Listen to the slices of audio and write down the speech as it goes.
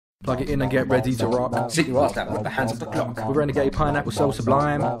Plug it in and get ready to rock. Sit your ass down with the hands of the clock. With Renegade Pineapple so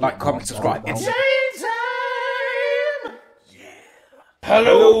sublime. Like, comment, subscribe. It's time! Yeah.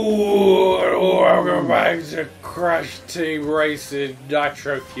 Hello and welcome back to Crash Team Racing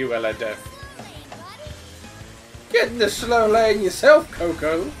Nitro Fuel and Death. Getting the slow lane yourself,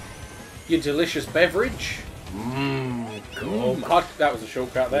 Coco. Your delicious beverage. Cool. Hot, that was a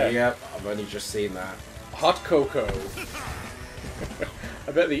shortcut there. Yep, I've only just seen that. Hot cocoa.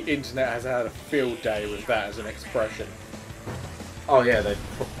 I bet the internet has had a field day with that as an expression. Oh yeah,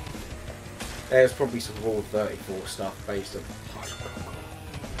 there's probably some Rule 34 stuff based on hot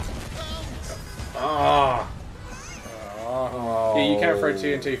cocoa. Yeah, you can throw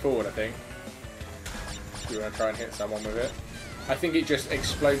TNT forward, I think. If you want to try and hit someone with it. I think it just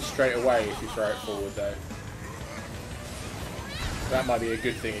explodes straight away if you throw it forward, though. That might be a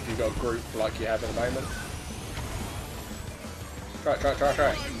good thing if you've got a group like you have at the moment. Try it. I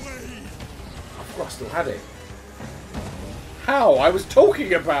forgot I still had it. How? I was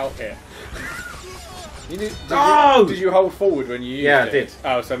talking about it! Did you hold forward when you used it? Yeah, I did.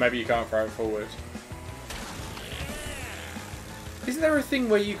 Oh, so maybe you can't throw it forward. Isn't there a thing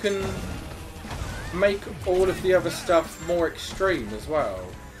where you can make all of the other stuff more extreme as well?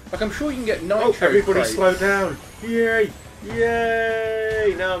 Like, I'm sure you can get Nitro everybody crates. slow down. Yay!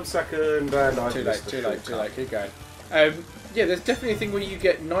 Yay! Now I'm second and I Too late, keep going. Yeah, there's definitely a thing where you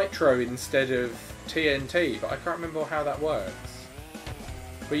get Nitro instead of TNT, but I can't remember how that works.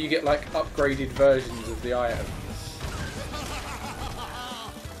 Where you get, like, upgraded versions of the items.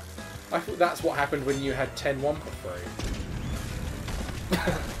 I thought that's what happened when you had 10 Wumpa Fruit.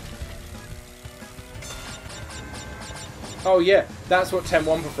 Oh yeah, that's what 10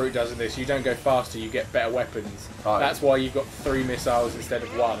 Wumpa Fruit does in this. You don't go faster, you get better weapons. Oh, That's why you've got 3 missiles instead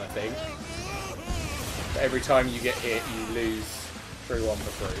of 1, I think. But every time you get hit, you lose 3 Wumpa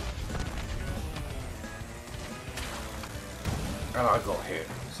Fruit. And I got hit.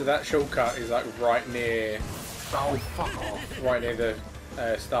 So that shortcut is like right near... Oh, fuck off. Right near the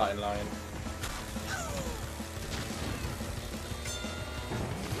starting line.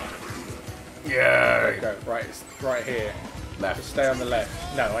 Yeah. Go, right, it's right here. Left. Just stay on the left.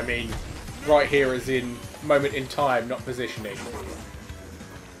 No, I mean right here as in moment in time, not positioning.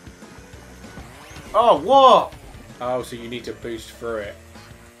 Oh, what? Oh, so you need to boost through it.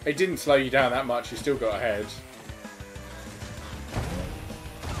 It didn't slow you down that much, you still got ahead.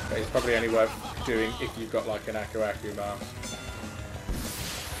 But it's probably only worth doing if you've got like an Aku mask.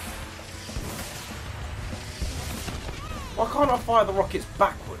 Why can't I fire the rockets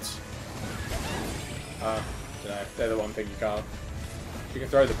backwards? Don't know, they're the one thing you can't. You can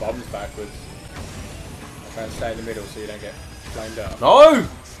throw the bombs backwards. Try and stay in the middle so you don't get flamed up. No!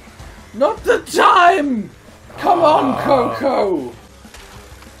 Not the time! Come on, Coco!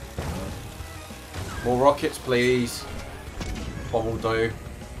 More rockets, please. What will do?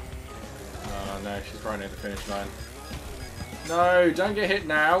 Oh no, she's right near the finish line. No, don't get hit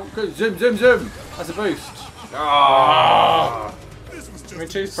now. Good, zoom, zoom, zoom! That's a boost. Ah! I mean,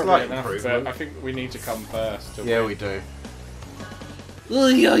 two's probably Slight enough, but improvement. I think we need to come first. Yeah, we do.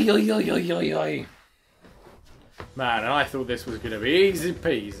 Man, and I thought this was going to be easy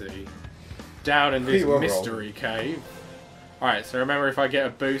peasy. Down in this You were mystery cave. Alright, so remember if I get a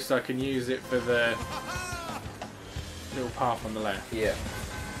boost, I can use it for the little path on the left. Yeah.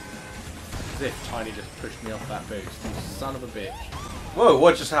 As if Tiny just pushed me off that boost. You son of a bitch. Whoa,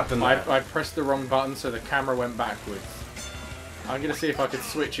 what just happened there? I pressed the wrong button, so the camera went backwards. I'm going to see if I could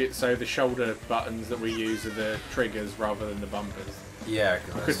switch it so the shoulder buttons that we use are the triggers rather than the bumpers. Yeah,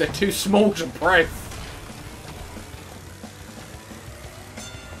 Because they're too small to press.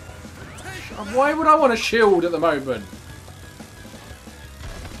 Why would I want a shield at the moment?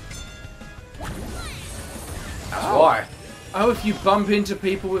 That's why. Oh, if you bump into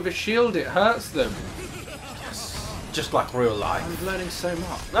people with a shield, it hurts them. Just like real life. I'm learning so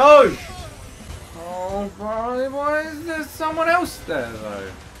much. No! Oh, why is there someone else there,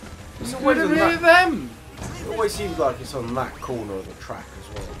 though? It's It always would on have been them. It always seems like it's on that corner of the track as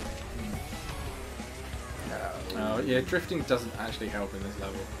well. Oh, yeah, drifting doesn't actually help in this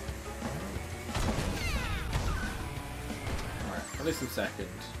level. Alright, at least in second.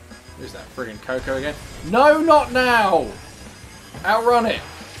 Who's that friggin' Coco again? No, not now! Outrun it!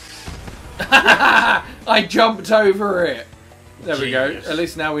 I jumped over it! There we go. Genius. At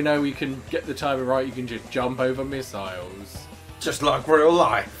least now we know we can get the timing right. You can just jump over missiles. Just like real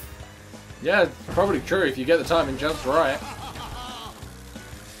life. Yeah, it's probably true if you get the timing just right.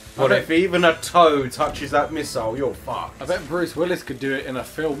 What if even a toe touches that missile? You're fucked. I bet Bruce Willis could do it in a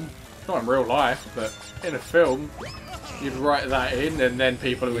film. Not in real life, but in a film, you'd write that in and then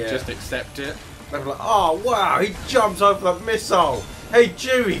people would just accept it. They'd be like, oh wow, he jumps over that missile. Hey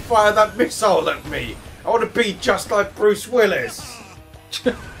Dewey, fire that missile at me. I want to be just like Bruce Willis.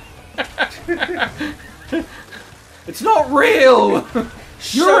 It's not real!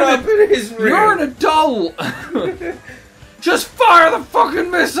 Shut up, it isn't real. You're an adult! Just fire the fucking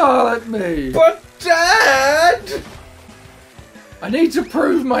missile at me! But Dad! I need to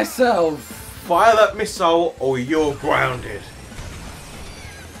prove myself. Fire that missile or you're grounded.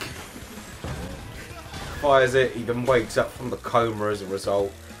 Fires it, he then wakes up from the coma as a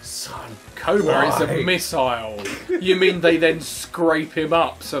result. Son, coma is a missile. You mean they then scrape him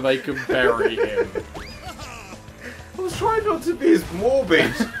up so they can bury him? I was trying not to be as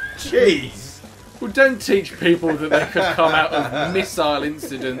morbid. Jeez. Well, don't teach people that they could come out of missile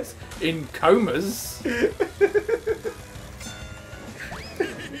incidents in comas.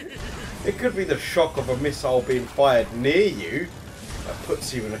 It could be the shock of a missile being fired near you that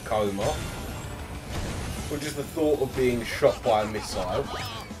puts you in a coma. Or just the thought of being shot by a missile.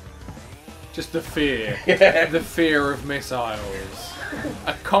 Just the fear. Yeah. The fear of missiles.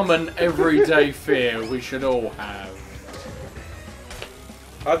 A common everyday fear we should all have.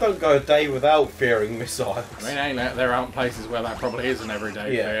 I don't go a day without fearing missiles. I mean, there aren't places where that probably is an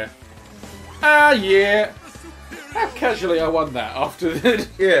everyday fear. Ah, yeah. How casually I won that after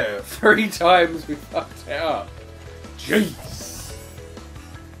the 3 times we fucked it up. Jeez.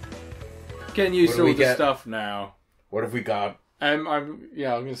 Getting used to all the stuff now. What have we got? I'm going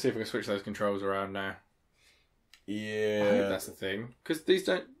to see if I can switch those controls around now. Yeah. I think that's the thing. Because these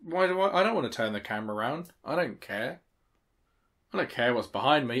don't... I don't want to turn the camera around. I don't care. I don't care what's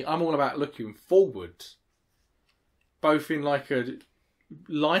behind me. I'm all about looking forward. Both in like a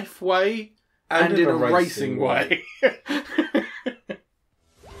life way and in a racing way.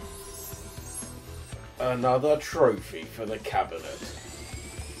 Another trophy for the cabinet.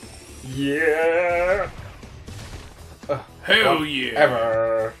 Yeah! Hell yeah!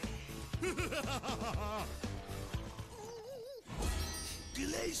 Ever!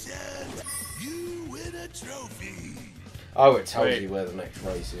 Congratulations! You win a trophy! Oh, it tells you where the next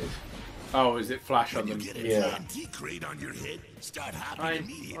race is. Oh, is it flash on them? Yeah. Crate on your head. Start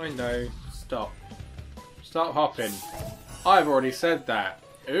hopping I know. Stop. Stop hopping. I've already said that.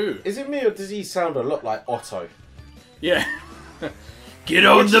 Ooh. Is it me or does he sound a lot like Otto? Yeah. Get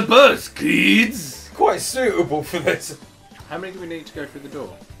on the bus, kids! Quite suitable for this. How many do we need to go through the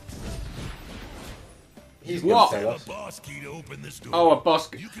door? He's going to tell us. Oh, a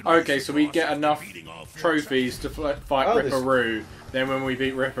boss. Okay, so we get enough trophies to fight Ripperoo. Then when we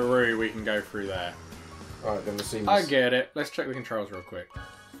beat Ripperoo, we can go through there. Alright, then we'll see. I get it. Let's check the controls real quick.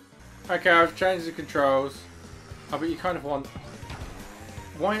 Okay, I've changed the controls. Oh, but you kind of want...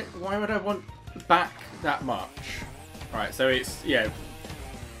 Why would I want back that much? Right, so it's... Yeah.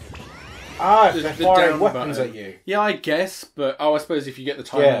 Ah, they're firing weapons at you. Yeah, I guess, but... Oh, I suppose if you get the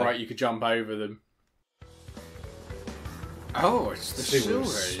timing right, you could jump over them. Oh, it's the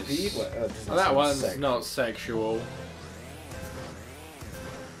sewers. Oh, that one's not sexual.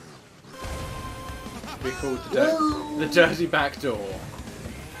 We called the dirty back door.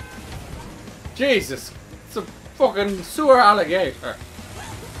 Jesus, it's a fucking sewer alligator.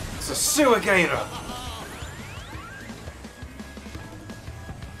 It's a sewer gator.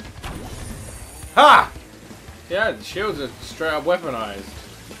 Ha! Yeah, the shields are straight up weaponized.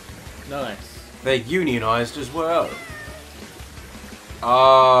 Nice. They're unionized as well.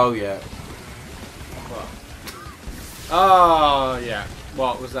 Oh, yeah. What? Oh, yeah.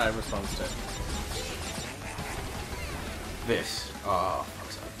 What was that in response to? This. Oh,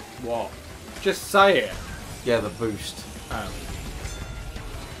 fuck's sake. What? Just say it. Yeah, the boost. Oh.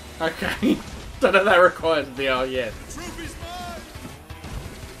 Okay. Don't know that requires the oh, yes.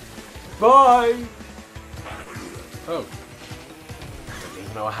 Bye! Oh. I didn't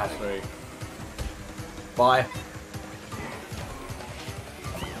even know I had it. Sweet. Bye.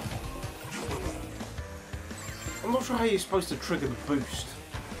 I'm not sure how you're supposed to trigger the boost.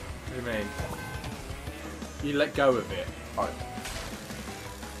 What do you mean? You let go of it. Oh.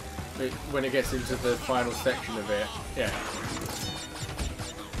 When it gets into the final section of it, yeah.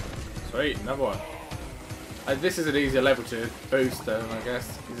 Sweet, another one. This is an easier level to boost though, I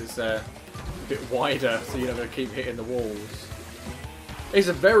guess, because it's a bit wider, so you're not going to keep hitting the walls. It's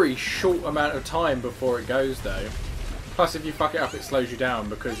a very short amount of time before it goes though. Plus if you fuck it up it slows you down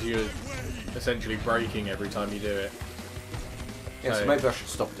because you're essentially braking every time you do it. Yeah, so maybe I should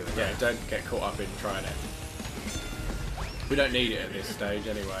stop doing that. Yeah, don't get caught up in trying it. We don't need it at this stage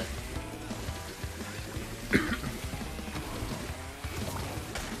anyway.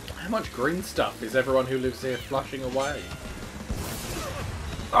 How How much green stuff is everyone who lives here flushing away?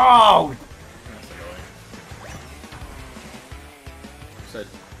 Oh! That's annoying. So,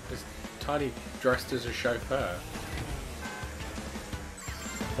 is Tiny dressed as a chauffeur?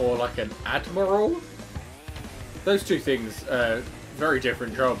 Or like an admiral? Those two things are very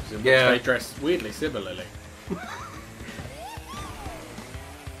different jobs in which they dress weirdly similarly.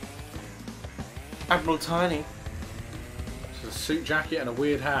 Admiral Tiny. Just a suit jacket and a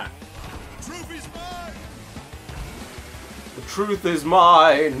weird hat. Trophy's mine! The truth is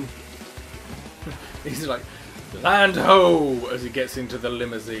mine. He's like, land ho! As he gets into the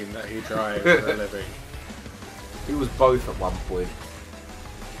limousine that he drives for a living. He was both at one point.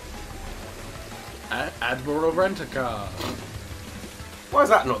 Admiral Rent-A-Car. Why is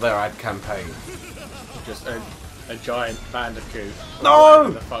that not their ad campaign? Just a giant bandicoot. No!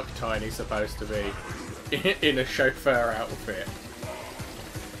 Whatever the fuck Tiny's supposed to be. In a chauffeur outfit.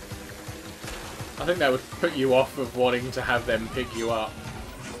 I think that would put you off of wanting to have them pick you up.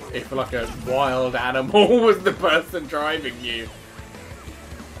 If like a wild animal was the person driving you.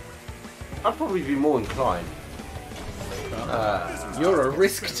 I'd probably be more inclined. You're a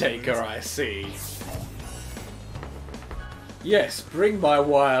risk taker, I see. Yes, bring my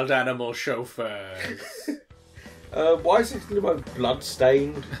wild animal chauffeurs. Why is this limo blood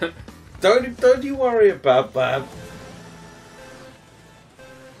stained? Don't you worry about that.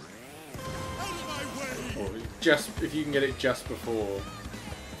 Or just if you can get it just before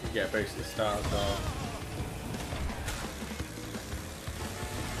you get a boost of stars off.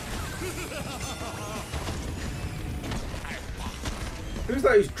 Who's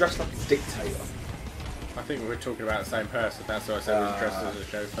that who's dressed like a dictator? I think we're talking about the same person. That's why I said he's dressed as a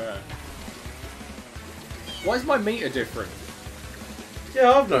chauffeur. Why is my meter different?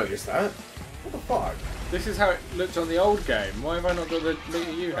 Yeah, I've noticed that. What the fuck? This is how it looked on the old game. Why have I not got the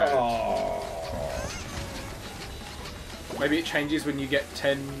meter you had? Oh. Maybe it changes when you get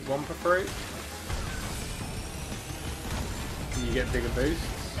 10 Wumpa Fruit? And you get bigger boosts?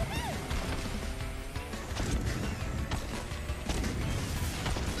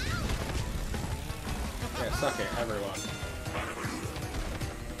 Yeah, suck it, everyone.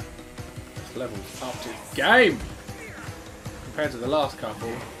 This level's up to game! Compared to the last couple.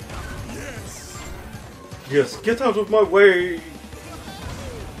 Yes, get out of my way!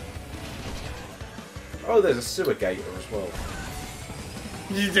 Oh, there's a sewer gator as well.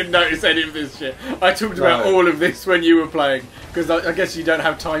 You didn't notice any of this shit. I talked about all of this when you were playing, because I guess you don't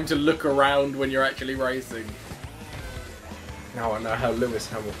have time to look around when you're actually racing. Now I know how Lewis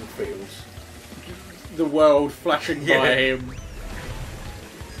Hamilton feels. The world flashing by him.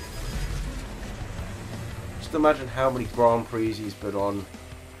 Just imagine how many Grand Prix he's been on,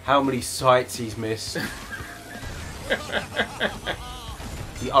 how many sights he's missed.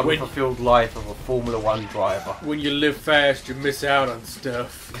 The unfulfilled life of a Formula 1 driver. When you live fast, you miss out on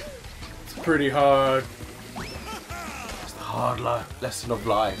stuff. It's pretty hard. It's the hard lesson of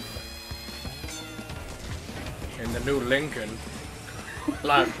life. In the new Lincoln,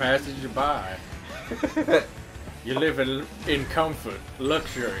 life passes you by. You live in comfort,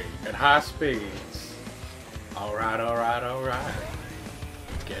 luxury, and high speeds. Alright, alright, alright.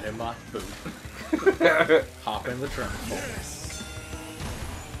 Get in my boot. Hop in the trunk.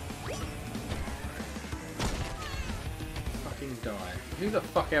 Fucking die. Who the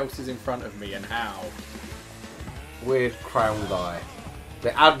fuck else is in front of me and how? Weird crown guy.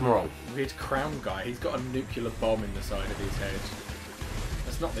 The Admiral. Weird crown guy. He's got a nuclear bomb in the side of his head.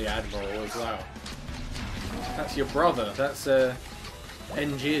 That's not the Admiral as well. That's your brother. That's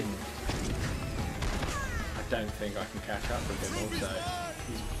Engine. I don't think I can catch up with him also.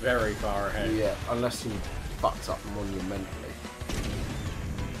 He's very far ahead. Yeah, unless he fucks up monumentally.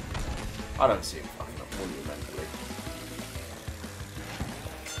 I don't see him fucking up monumentally.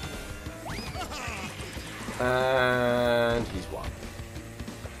 And he's won.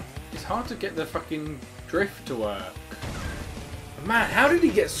 It's hard to get the fucking drift to work. Man, how did he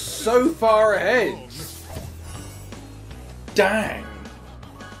get so far ahead? Dang.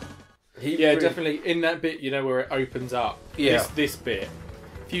 Yeah, definitely in that bit, you know, where it opens up. Yeah. This bit.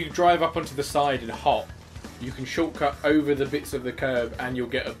 If you drive up onto the side and hop, you can shortcut over the bits of the curb and you'll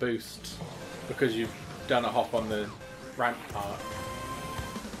get a boost because you've done a hop on the ramp part.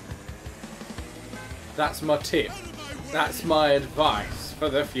 That's my tip. That's my advice for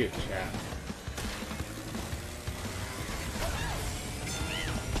the future.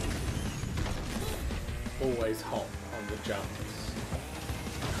 Always hop on the jumps.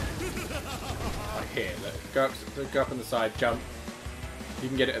 Like here, look. Go up on the side, jump. You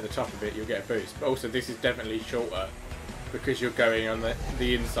can get it at the top of it, you'll get a boost. But also, this is definitely shorter because you're going on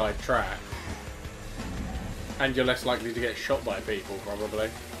the inside track. And you're less likely to get shot by people, probably.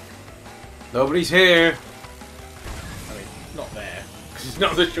 Nobody's here. I mean, not there, because it's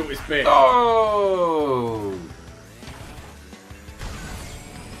not the shortest bit. Oh!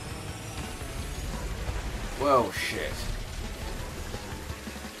 Well, shit.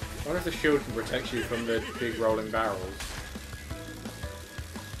 I wonder if the shield can protect you from the big rolling barrels.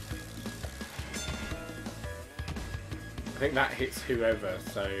 I think that hits whoever,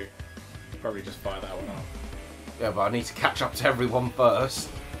 so probably just fire that one off. Yeah, but I need to catch up to everyone first.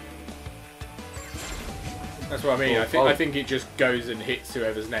 That's what I mean. Oh, I think it just goes and hits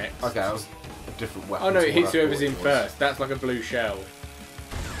whoever's next. Okay, that was a different weapon. Oh no, to it what hits I whoever's thought in it was. first. That's like a blue shell.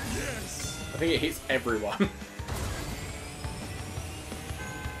 Yes. I think it hits everyone.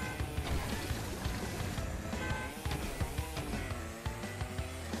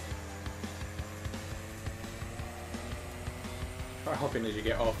 Try hopping as you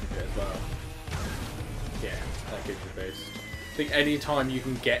get off of it as well. Yeah, that gives you a boost. I think any time you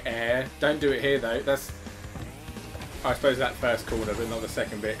can get air, don't do it here though. That's, I suppose, that first corner, but not the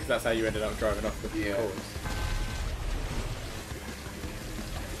second bit, because that's how you ended up driving off the course.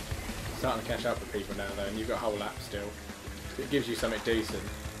 Starting to catch up with people now though, and you've got a whole lap still. It gives you something decent.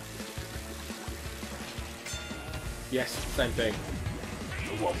 Yes, same thing.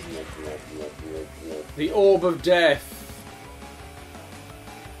 The Orb of Death.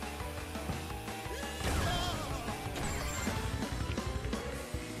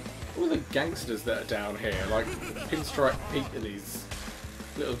 All the gangsters that are down here, like Pinstripe Pete and his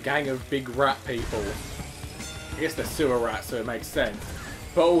little gang of big rat people. I guess they're sewer rats, so it makes sense.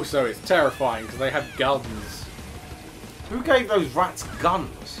 But also, it's terrifying because they have guns. Who gave those rats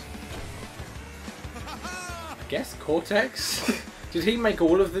guns? I guess Cortex? Did he make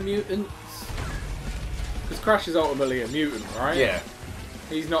all of the mutants? Because Crash is ultimately a mutant, right? Yeah.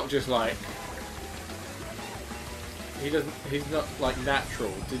 He's not just like... He's not like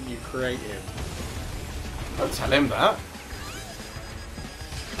natural. Didn't you create him? Don't tell him that.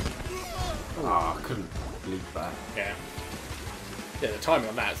 Oh, I couldn't believe that. Yeah. Yeah, the timing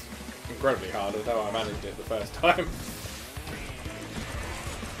on that's incredibly hard, although I managed it the first time.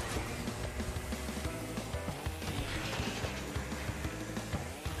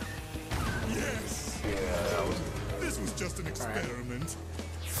 Yes. Yeah, This was just an experiment.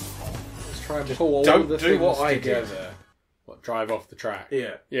 Let's try and pull all Don't the do things what I did. together. What, drive off the track?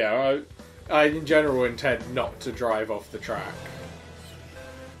 Yeah. Yeah, I in general intend not to drive off the track.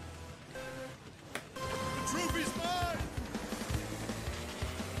 The trophy's mine.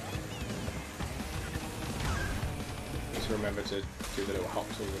 Just remember to do the little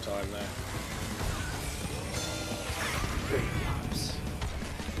hops all the time there.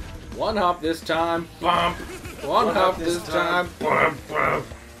 One hop this time, bump. One hop this time, bump, bump.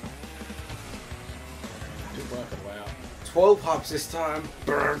 Didn't work on the way out. 12 hops this time.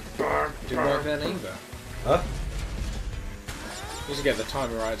 Didn't work then either. Huh? You should get the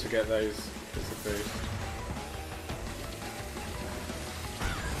timing right to get those bits of boost.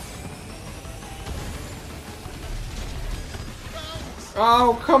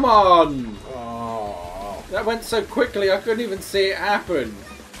 Oh, come on! Oh. That went so quickly I couldn't even see it happen.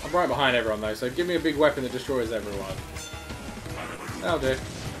 I'm right behind everyone though, so give me a big weapon that destroys everyone. That'll do.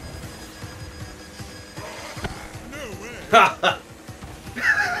 No way.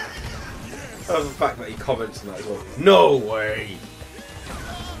 That was the fact that he comments on that as well. No way!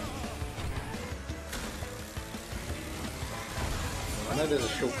 I know there's a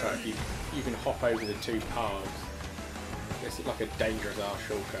shortcut. You can hop over the two paths. It's like a dangerous ass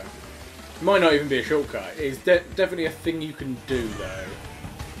shortcut. It might not even be a shortcut. It's definitely a thing you can do though.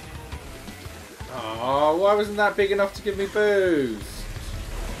 Oh, why wasn't that big enough to give me boost?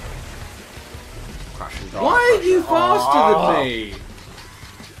 Crash and die. Why are you faster than me?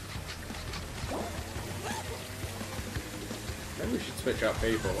 Maybe we should switch up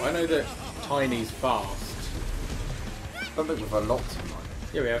people. I know that Tiny's fast. I don't think we've unlocked him, right?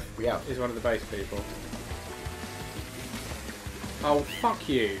 Yeah, we have. We have. He's one of the base people. Oh, fuck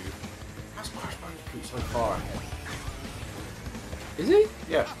you. How's Crash Bandicoot so far ahead? Is he?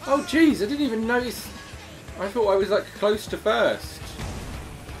 Yeah. Oh, jeez, I didn't even notice. I thought I was like close to first.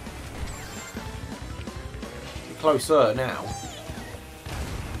 You're closer now.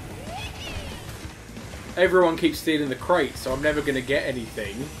 Everyone keeps stealing the crates, so I'm never going to get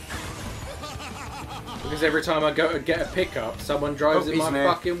anything. Because every time I go to get a pickup, someone drives in he's my in there.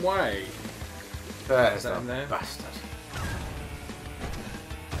 fucking way. There's that that in there? bastard.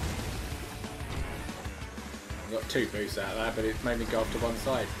 I got 2 boosts out of that, but it made me go off to one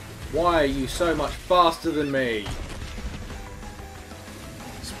side. Why are you so much faster than me?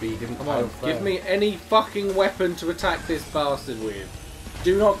 speed didn't Come on, give me any fucking weapon to attack this bastard with.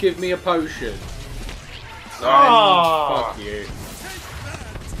 Do not give me a potion. Ah! Fuck you.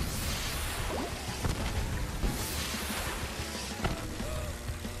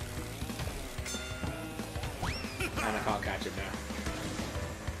 And I can't catch him now.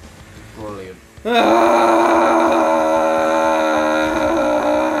 Brilliant.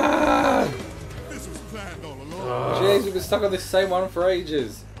 This was planned all along. Jeez, we've been stuck on this same one for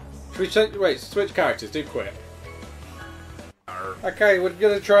ages. Should we check? Wait, switch characters. Do quit. Okay, we're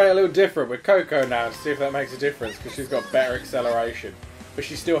gonna try a little different with Coco now to see if that makes a difference because she's got better acceleration, but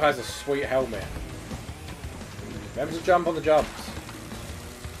she still has a sweet helmet. Remember to jump on the jumps.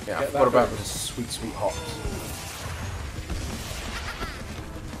 Yeah, Get what that about bit. the sweet, sweet hops?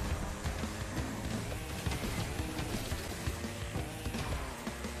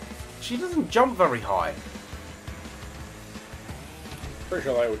 She doesn't jump very high. Pretty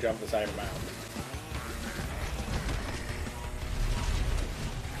sure they all jump the same amount.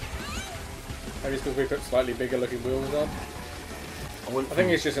 Maybe it's because we put slightly bigger looking wheels on. I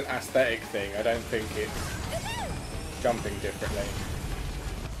think it's just an aesthetic thing. I don't think it's jumping differently.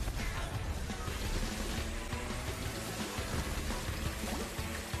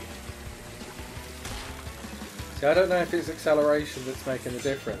 See, I don't know if it's acceleration that's making the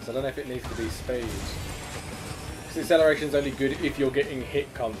difference. I don't know if it needs to be speed. Because acceleration's only good if you're getting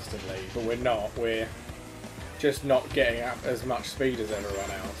hit constantly, but we're not. We're just not getting up as much speed as everyone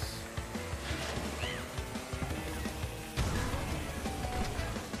else.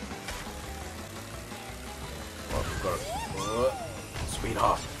 Well, we've got it. Sweet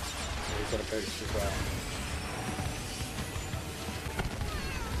hop. He's got a boost as well.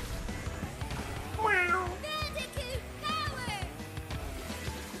 Bandicoot power!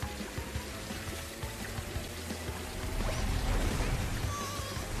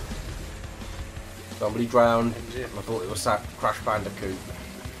 Somebody drowned. Yeah. I thought it was Crash Bandicoot.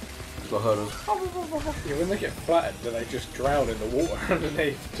 So I heard us. Yeah, when they get flattened, do they just drown in the water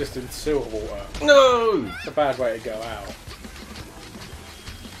underneath, just in sewer water? No! It's a bad way to go out.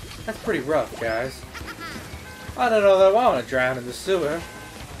 That's pretty rough, guys. I don't know that I want to drown in the sewer.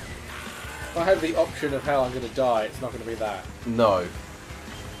 If I have the option of how I'm going to die, it's not going to be that. No.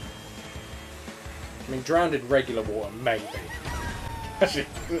 I mean, drowned in regular water, maybe. Actually,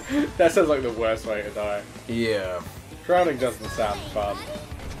 that sounds like the worst way to die. Yeah. Drowning doesn't sound fun.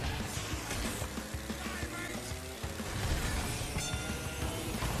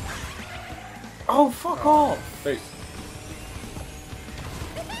 Oh, fuck off! Peace.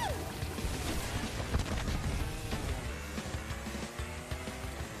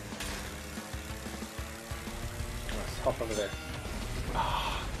 Let's hop over there.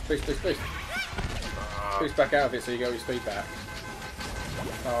 Boost, boost, boost. Boost back out of it so you get all your speed back.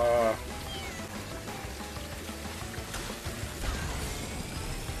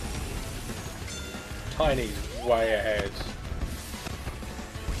 Tiny's way ahead.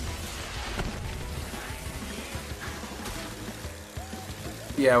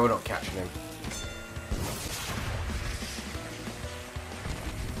 Yeah, we're not catching him.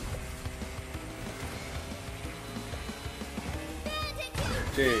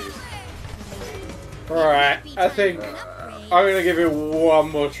 Jeez. Alright, I think I'm going to give it one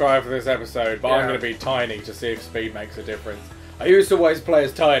more try for this episode, but I'm Yeah. going to be Tiny to see if speed makes a difference. I used to always play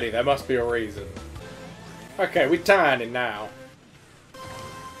as Tiny, there must be a reason. Okay, we're Tiny now.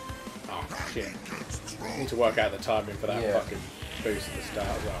 Oh, shit. Need to work out the timing for that Yeah. fucking boost at the start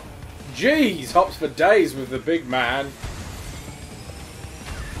as well. Jeez, hops for days with the big man.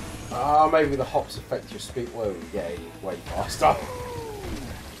 Maybe the hops affect your speed. Well, yeah, way faster.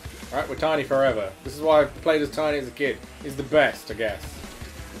 Alright, we're Tiny forever. This is why I played as Tiny as a kid. He's the best, I guess.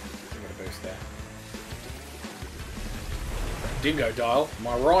 I'm gonna boost there. Dingo Dial,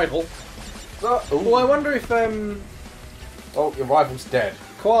 my rival. Oh, I wonder if Oh, your rival's dead.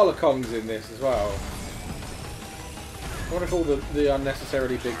 Koala Kong's in this as well. I wonder if all the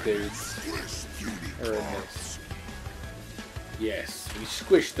unnecessarily big dudes are in this. Yes, we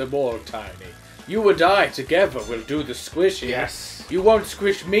squished them all, Tiny. You and I together will do the squishing. Yes. You won't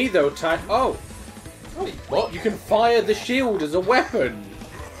squish me though, Tiny. Oh, Wait, what? you can fire the shield as a weapon.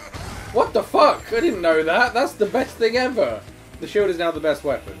 What the fuck? I didn't know that. That's the best thing ever. The shield is now the best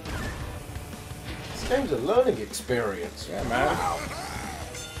weapon. This game's a learning experience. Yeah, man. Wow.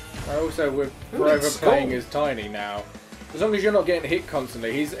 We're Who forever needs playing skull? as Tiny now. As long as you're not getting hit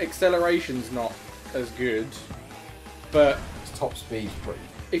constantly. His acceleration's not as good. But His top speed's pretty.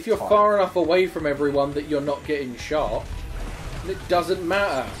 if you're fine. far enough away from everyone that you're not getting shot, it doesn't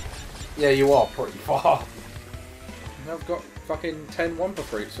matter. Yeah, you are pretty far. And I've got fucking 10 Wumpa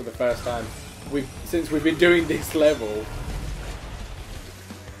Fruits for the first time since we've been doing this level.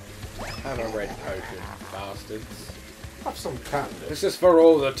 Have a red potion, bastards. Have some candy. This is for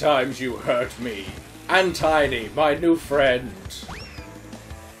all the times you hurt me. And Tiny, my new friend.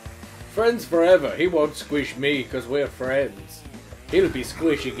 Friends forever. He won't squish me because we're friends. He'll be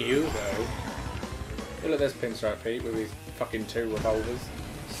squishing you, though. Hey, look, there's Pinstripe Pete with his fucking 2 revolvers.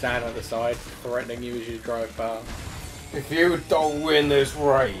 Standing at the side, threatening you as you drive past. If you don't win this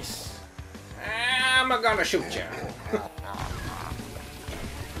race, I'm gonna shoot you.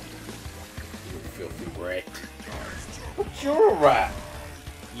 You filthy rat. but you're a rat.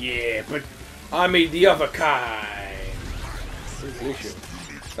 Yeah, but I mean the other kind. Where's the issue?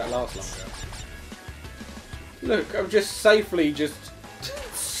 That lasts longer. Look, I'm just safely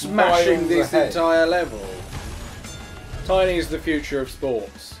smashing Miles this ahead. entire level. Tiny is the future of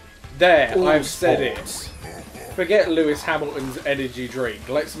sports. There, All I've said sports. it. Forget Lewis Hamilton's energy drink.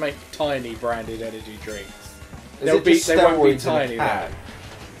 Let's make Tiny branded energy drinks. Is it just they won't be steroids in a Tiny can? then.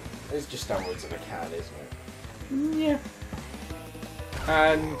 It's just steroids in a can, isn't it? Yeah.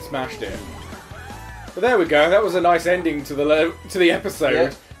 And smashed it. But there we go. That was a nice ending to the episode.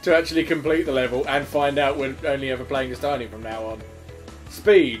 Yeah. To actually complete the level and find out we're only ever playing as Tiny from now on.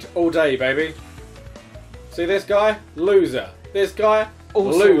 Speed all day, baby. See this guy? Loser. This guy?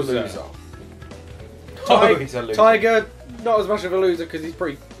 Also loser. a loser. Oh, he's a loser. Tiger, not as much of a loser because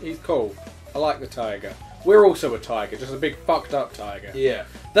he's cool. I like the tiger. We're also a tiger, just a big fucked up tiger. Yeah.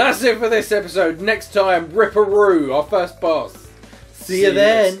 That's it for this episode. Next time, Ripperoo, our first boss. See you you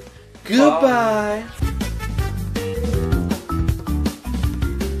then. next- Goodbye.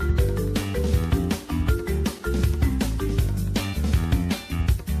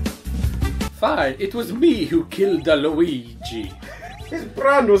 Fine, it was me who killed the Luigi. His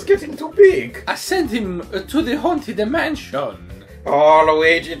brand was getting too big. I sent him to the haunted mansion. Oh,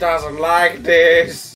 Luigi doesn't like this.